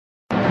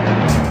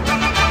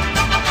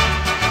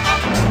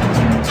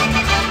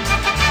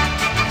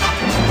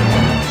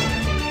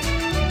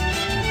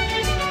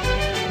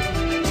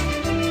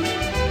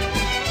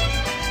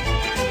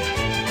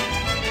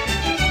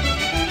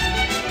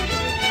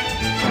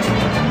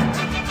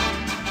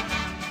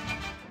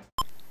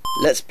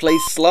Let's play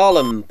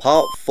Slalom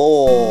Part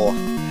 4.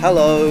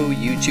 Hello,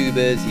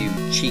 YouTubers, you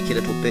cheeky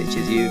little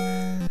bitches, you.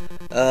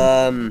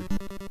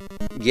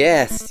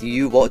 Yes,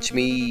 you watch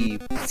me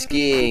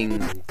skiing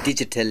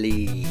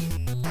digitally.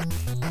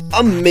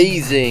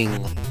 Amazing!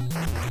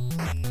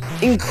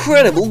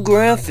 Incredible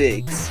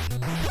graphics!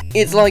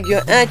 It's like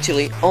you're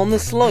actually on the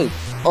slope.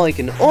 I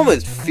can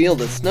almost feel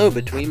the snow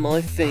between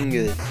my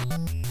fingers.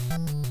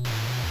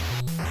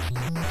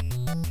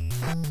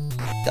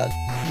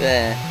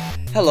 There.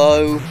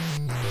 Hello.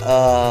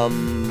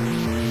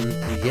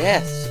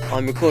 Yes,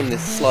 I'm recording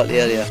this slightly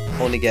earlier. I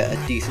want to get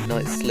a decent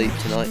night's sleep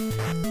tonight.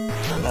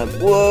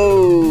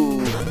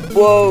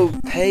 Whoa,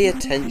 pay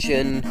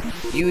attention.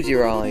 Use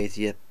your eyes,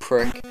 you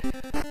prick.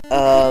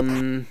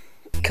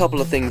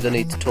 Couple of things I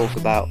need to talk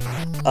about.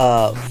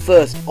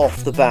 First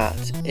off the bat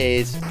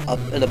is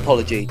an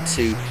apology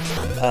to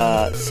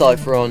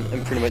Cypheron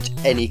and pretty much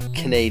any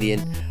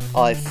Canadian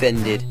I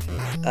offended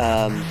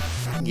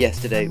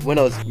yesterday when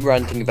I was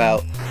ranting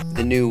about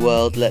the New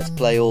World Let's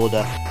Play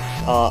order.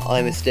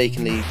 I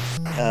mistakenly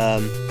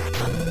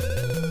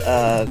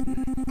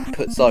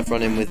put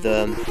Cypheron in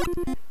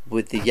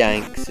with the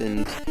Yanks,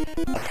 and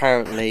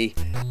apparently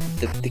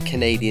the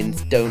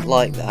Canadians don't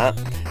like that.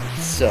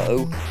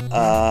 So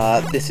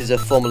this is a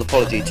formal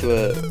apology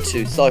to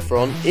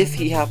Cypheron if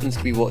he happens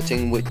to be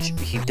watching, which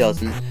he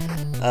doesn't,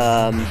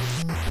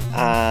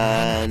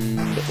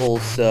 and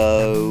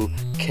also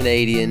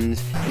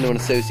Canadians, anyone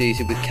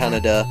associated with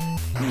Canada,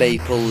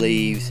 maple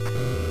leaves,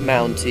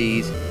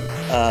 Mounties,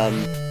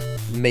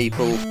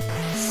 maple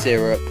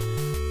syrup,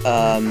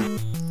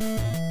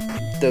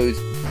 those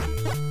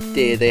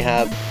deer they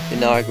have in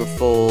Niagara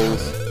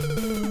Falls,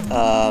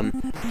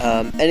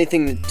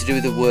 anything to do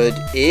with the word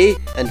 "e"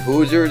 and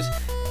hoosers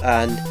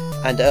and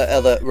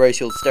other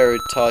racial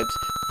stereotypes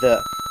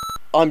that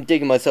I'm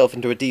digging myself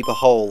into a deeper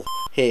hole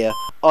here.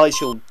 I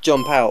shall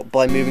jump out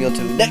by moving on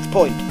to the next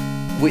point,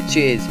 which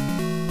is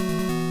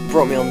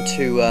brought me on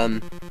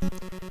to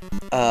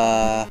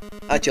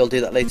actually I'll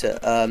do that later.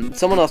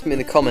 Someone asked me in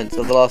the comments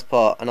of the last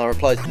part and I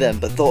replied to them,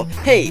 but thought,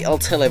 hey, I'll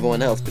tell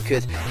everyone else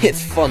because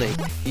it's funny.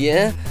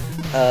 Yeah,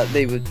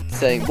 they were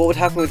saying what would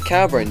happen with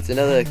Cowbrains and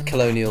other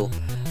colonial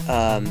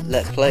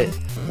Let's Players.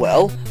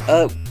 Well,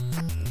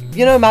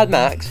 you know Mad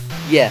Max?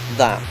 Yeah,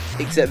 that,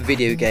 except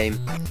video game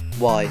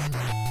wise.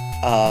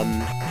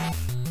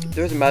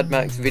 There was a Mad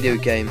Max video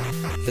game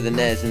for the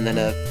NES and then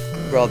a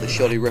rather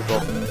shoddy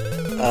ripoff,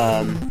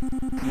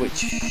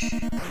 which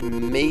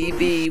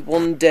maybe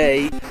one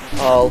day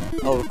I'll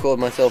record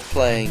myself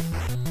playing.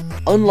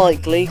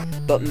 Unlikely,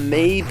 but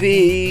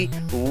maybe.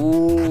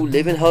 Ooh,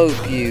 live in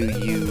hope, you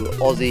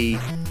Aussie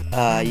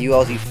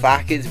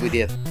fuckers with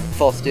your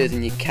fosters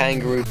and your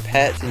kangaroo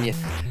pets and your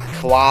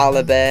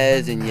koala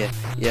bears and your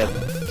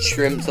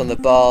shrimps on the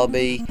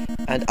Barbie.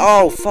 And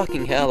oh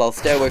fucking hell, I'll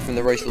stay away from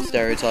the racial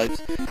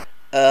stereotypes.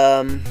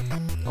 I'm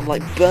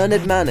like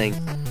Bernard Manning.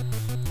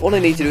 All I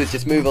need to do is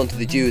just move on to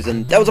the Jews,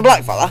 and there was a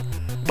black fella,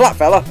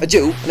 a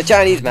Jew, and a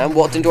Chinese man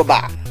walked into a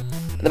bar.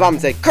 And the barman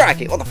said,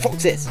 "Cracky, what the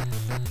fuck's this?"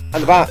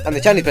 And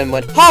the Chinese man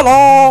went,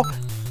 "Hello!"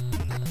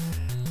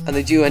 And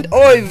the Jew went,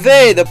 "Oi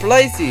vey, the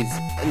places!"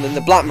 And then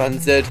the black man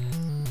said,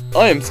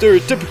 "I am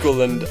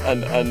stereotypical and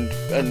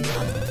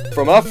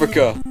from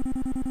Africa."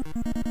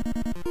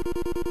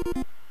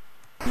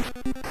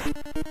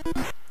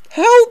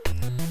 Help!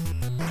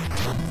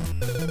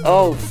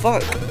 Oh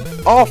fuck!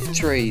 Off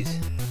trees.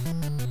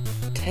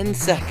 10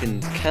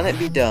 seconds. Can it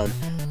be done?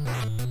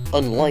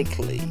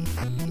 Unlikely.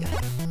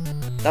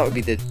 That would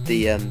be the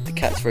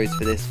catchphrase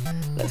for this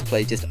Let's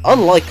Play. Just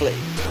unlikely.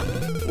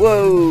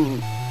 Whoa.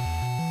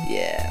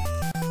 Yeah.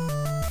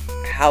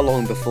 How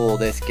long before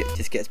this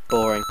just gets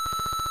boring?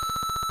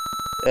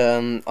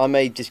 I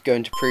may just go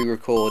into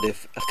pre-record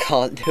if I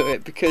can't do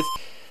it because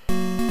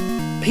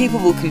people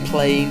will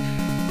complain.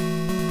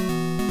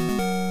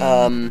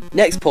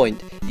 Next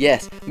point.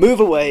 Yes, move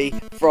away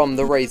from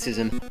the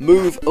racism.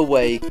 Move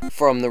away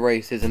from the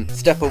racism.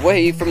 Step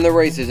away from the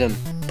racism.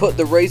 Put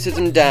the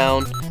racism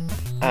down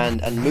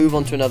and move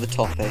on to another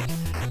topic.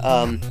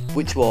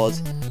 Which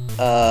was,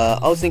 I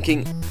was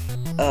thinking,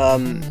 I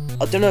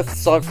don't know if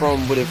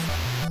Cypheron would have,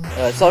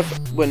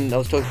 when I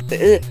was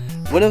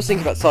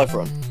thinking about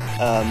Cypheron,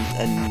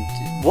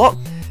 and what?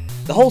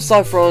 The whole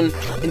Cypheron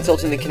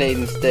insulting the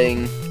Canadians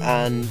thing,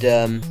 and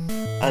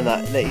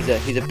that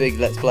he's a big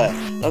Let's Player.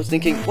 I was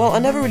thinking, well, I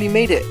never really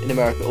made it in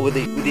America, or with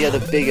the other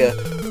bigger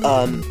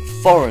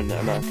foreign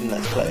American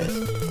Let's Players,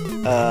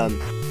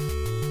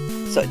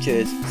 such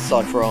as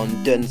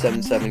Cypheron,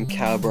 Dun77,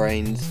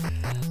 Cowbrains,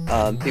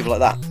 people like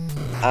that.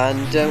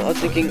 And I was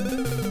thinking,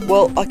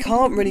 well, I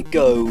can't really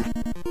go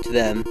to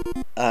them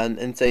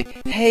and say,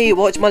 hey,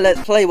 watch my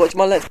Let's Play,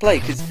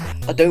 because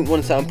I don't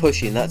want to sound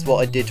pushy, and that's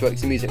what I did to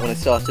Extra Music when I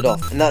started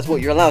off, and that's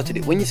what you're allowed to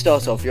do. When you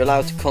start off, you're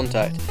allowed to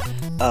contact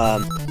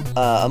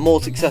a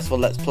more successful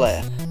Let's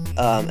Player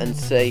and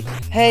say,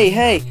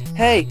 hey,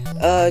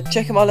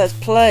 check out my Let's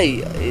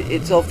Play.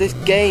 It's of this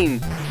game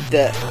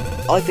that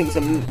I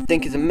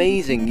think is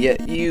amazing,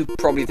 yet you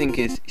probably think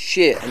is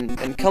shit,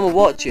 and come and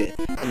watch it,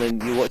 and then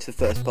you watch the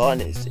first part,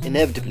 and it's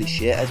inevitably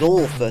shit, as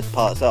all first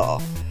parts are.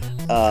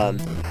 I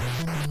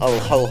will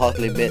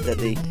wholeheartedly admit that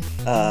the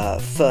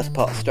first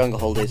part of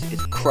Stranglehold is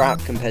crap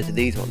compared to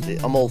these ones.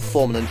 I'm all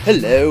formal and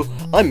hello,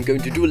 I'm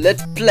going to do a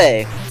let's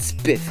play.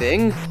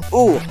 Spiffing.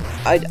 Oh,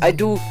 I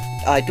do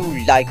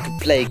like to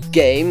play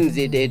games.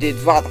 It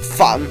is rather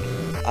fun.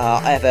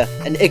 I have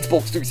an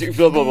Xbox 360,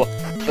 blah blah blah.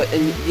 But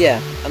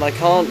yeah, and I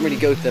can't really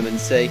go to them and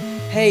say,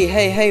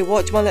 hey,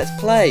 watch my let's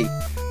play.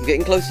 I'm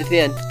getting closer to the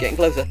end, getting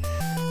closer.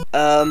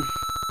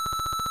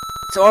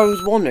 So I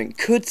was wondering,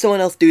 could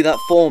someone else do that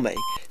for me?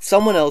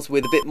 Someone else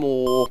with a bit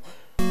more,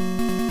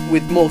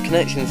 with more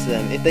connections to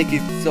them, if they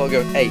could sort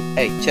of go, hey,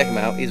 check him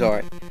out, he's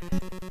alright.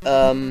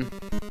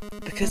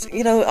 Because,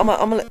 you know, I'm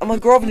a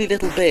grovelly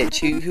little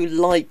bitch who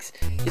likes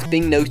just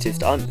being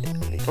noticed. I'm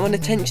an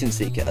attention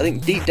seeker. I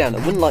think deep down I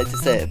wouldn't like to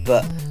say it,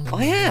 but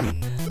I am.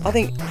 I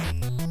think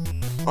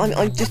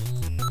I'm just,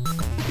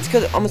 it's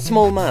because I'm a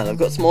small man. I've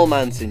got small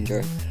man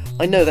syndrome.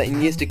 I know that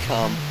in years to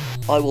come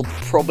I will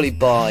probably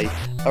buy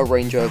a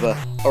Range Rover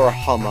or a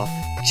Hummer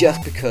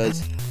just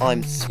because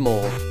I'm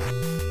small.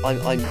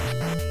 I'm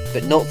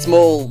but not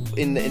small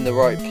in the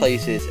right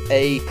places.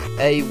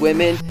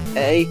 Women,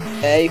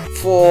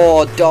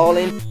 for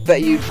darling,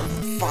 bet you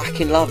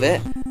fucking love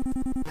it.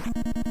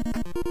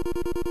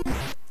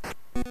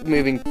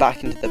 Moving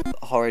back into the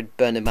horrid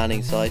Bernard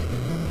Manning side.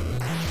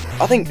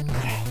 I think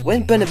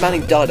when Bernard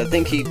Manning died, I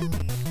think he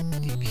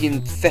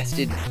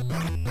infested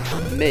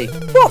me.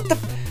 What the?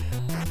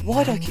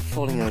 Why do I keep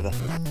falling over?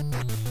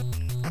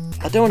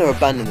 I don't want to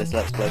abandon this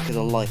let's play because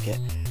I like it.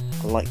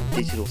 I like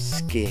digital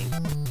skiing.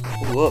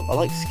 Whoa, I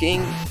like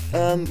skiing,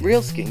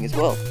 real skiing as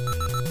well.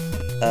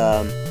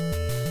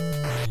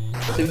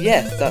 So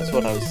yes, that's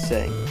what I was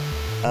saying.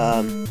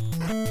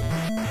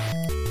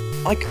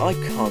 I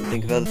can't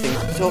think of other things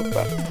to talk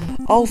about.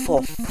 Oh,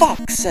 for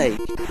fuck's sake!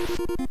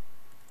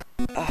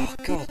 Oh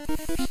god,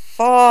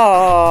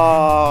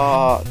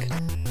 fuck!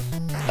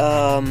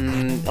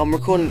 I'm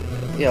recording.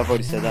 Yeah, I've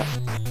already said that.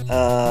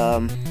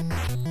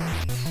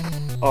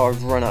 Oh,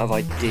 I've run out of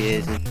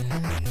ideas and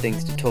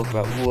things to talk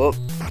about. Whoop!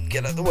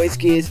 Get out of the way,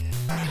 skiers!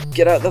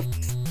 Get out the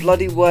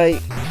bloody way!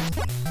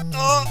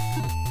 Oh,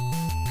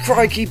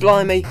 crikey,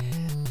 blimey!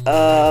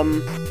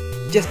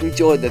 Just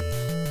enjoy the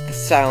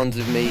sounds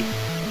of me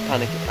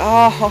panicking.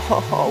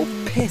 Oh,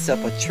 piss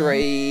up a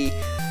tree!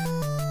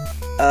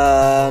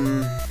 I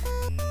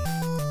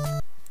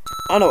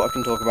know what I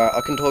can talk about.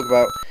 I can talk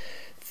about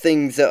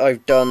things that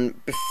I've done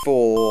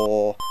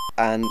before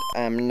and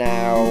am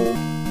now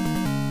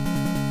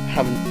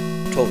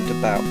haven't talked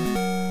about.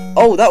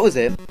 Oh, that was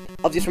it.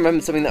 I've just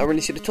remembered something that I really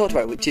should have talked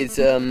about, which is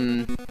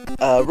Ronzo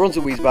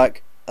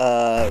Weasback,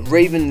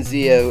 Raven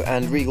Zeo,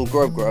 and Regal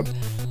Grub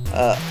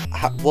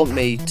wanting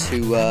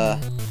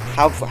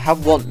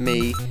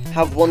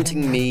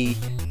me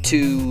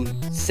to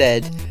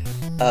said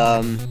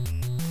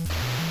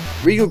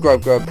Regal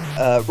Grub,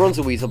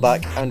 Ronzo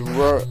Weaselback,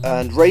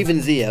 and Raven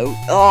Zeo.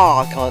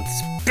 I can't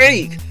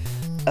speak.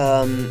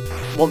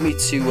 Want me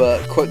to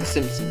quote The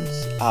Simpsons.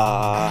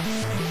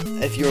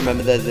 If you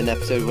remember, there's an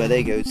episode where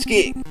they go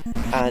skiing,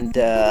 and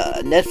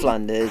Ned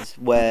Flanders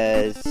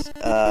wears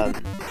a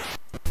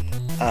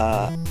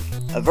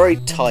very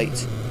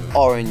tight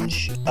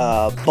orange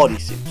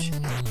bodysuit,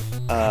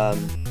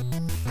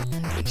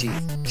 which he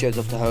shows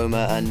off to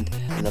Homer, and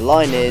the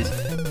line is,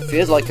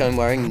 "Feels like I'm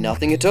wearing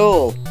nothing at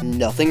all,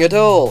 nothing at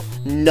all,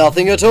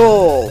 nothing at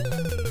all."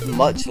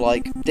 Much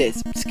like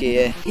this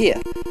skier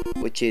here,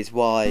 which is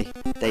why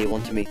they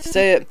wanted me to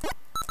say it,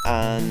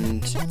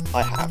 and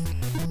I have.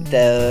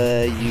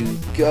 There you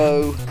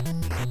go.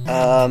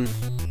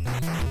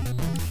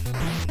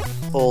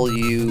 All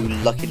you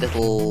lucky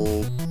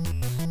little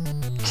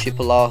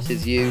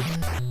chippelasses, you.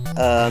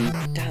 Damn,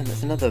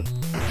 that's another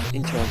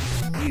intro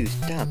I've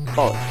used. Damn,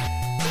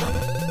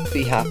 bollocks.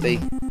 Be happy.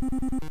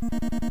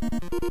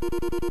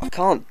 I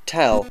can't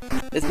tell.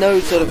 There's no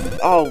sort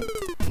of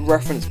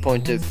reference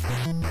point of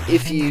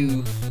if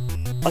you.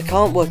 I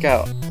can't work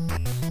out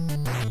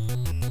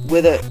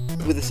with a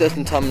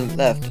certain time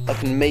left. I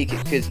can make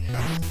it because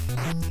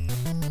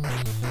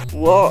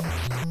what?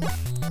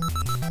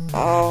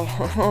 Oh,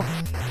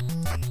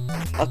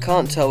 I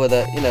can't tell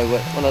whether when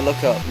I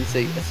look up and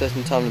see a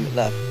certain time limit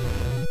left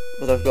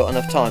whether I've got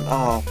enough time.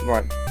 Oh,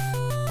 right.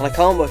 And I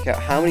can't work out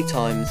how many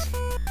times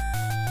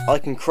I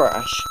can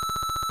crash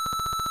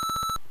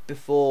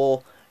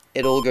before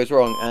it all goes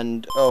wrong,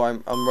 and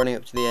I'm running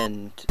up to the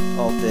end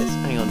of this.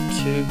 Hang on,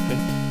 2, 3.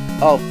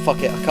 Oh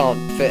fuck it, I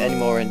can't fit any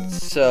more in.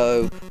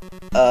 So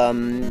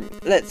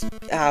let's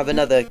have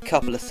another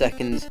couple of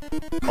seconds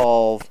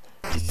of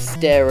just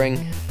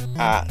staring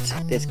at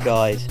this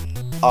guy's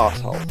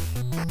arsehole.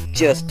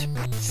 Just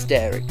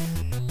staring.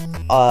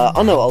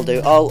 I know what I'll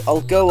do.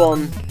 I'll go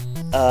on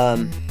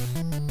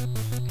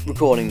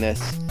recording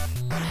this.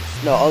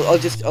 No, I'll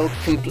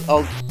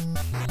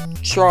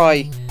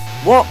try.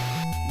 What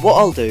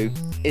I'll do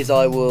is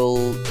I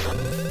will,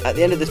 at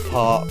the end of this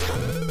part,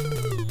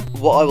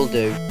 what I will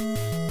do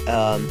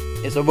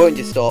is I won't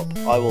just stop.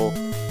 I will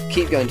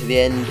keep going to the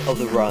end of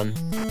the run,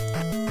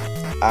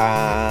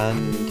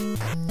 and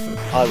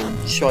I will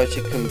try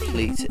to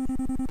complete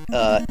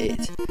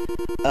it.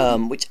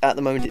 Which at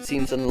the moment it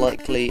seems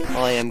unlikely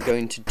I am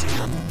going to do.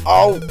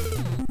 Oh,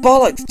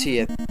 bollocks to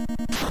you!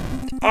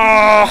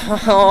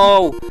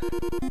 Oh,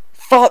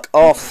 fuck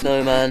off,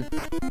 snowman.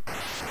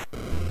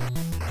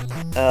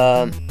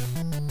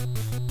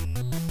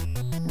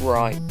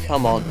 Right,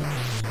 come on.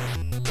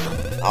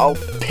 Oh,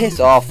 piss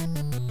off.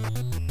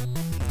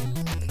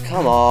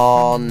 Come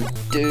on,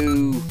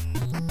 do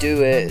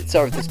it.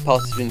 Sorry if this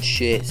pass has been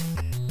shit.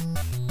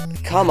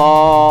 Come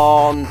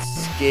on,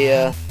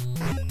 skier.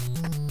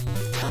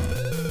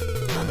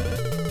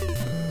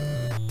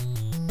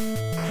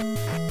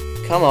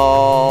 Come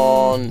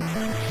on.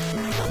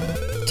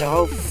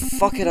 Don't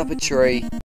fuck it up a tree.